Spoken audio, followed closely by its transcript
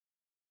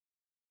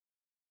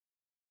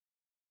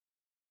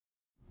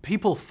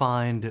People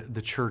find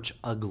the church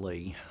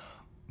ugly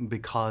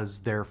because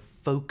their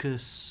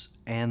focus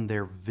and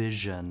their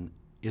vision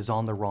is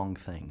on the wrong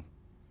thing.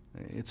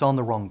 It's on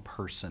the wrong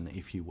person,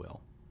 if you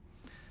will.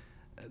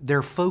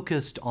 They're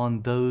focused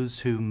on those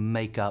who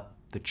make up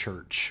the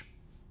church.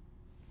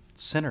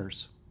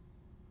 Sinners.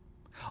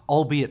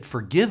 Albeit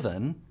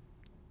forgiven,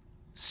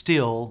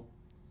 still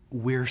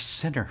we're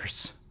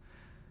sinners.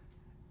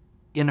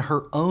 In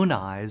her own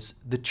eyes,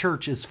 the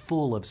church is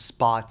full of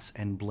spots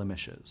and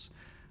blemishes.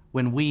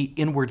 When we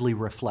inwardly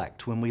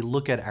reflect, when we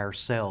look at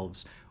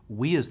ourselves,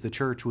 we as the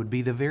church would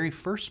be the very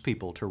first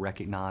people to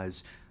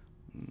recognize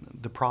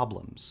the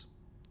problems,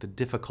 the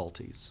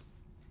difficulties,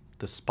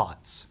 the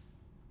spots.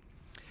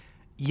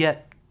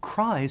 Yet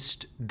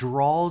Christ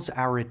draws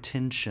our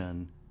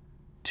attention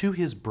to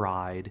His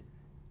bride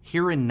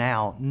here and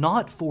now,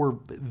 not for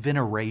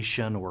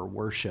veneration or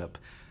worship,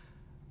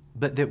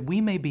 but that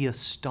we may be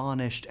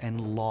astonished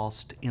and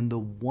lost in the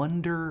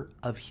wonder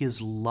of His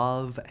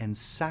love and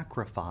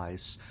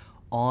sacrifice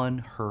on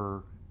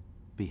her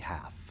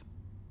behalf.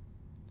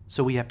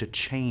 So we have to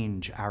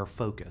change our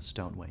focus,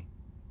 don't we?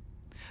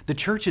 The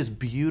church is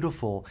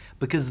beautiful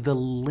because the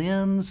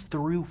lens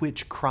through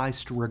which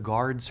Christ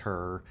regards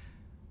her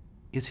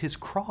is His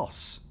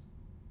cross,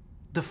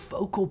 the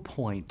focal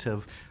point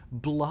of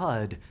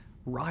blood,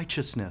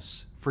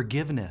 righteousness,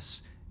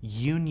 forgiveness,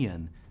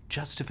 union,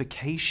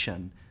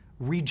 justification,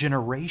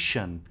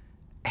 regeneration,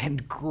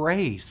 and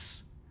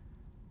grace.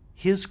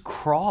 His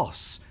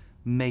cross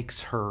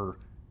makes her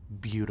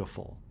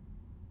beautiful.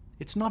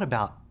 It's not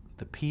about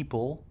the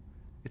people.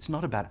 It's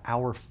not about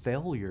our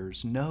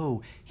failures.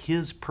 No,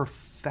 His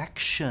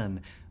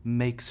perfection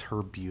makes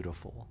her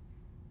beautiful.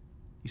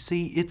 You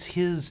see, it's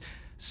His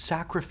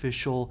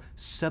sacrificial,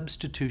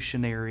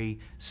 substitutionary,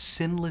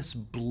 sinless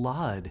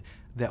blood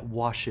that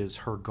washes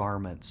her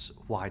garments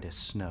white as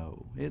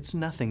snow. It's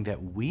nothing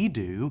that we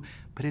do,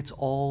 but it's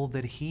all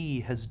that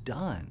He has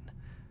done.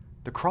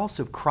 The cross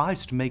of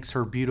Christ makes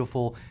her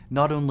beautiful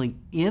not only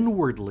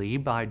inwardly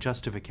by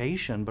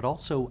justification, but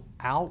also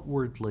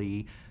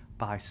outwardly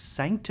by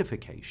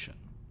sanctification.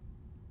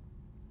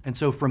 And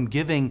so from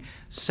giving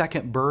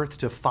second birth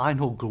to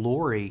final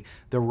glory,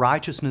 the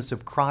righteousness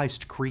of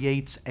Christ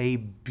creates a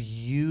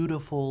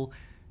beautiful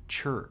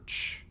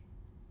church.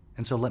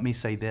 And so let me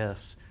say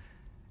this.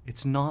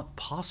 It's not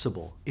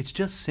possible. It's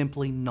just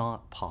simply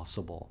not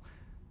possible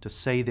to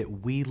say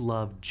that we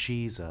love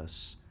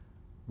Jesus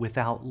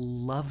without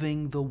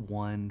loving the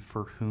one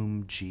for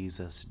whom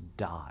Jesus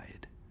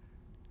died,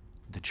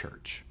 the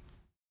church.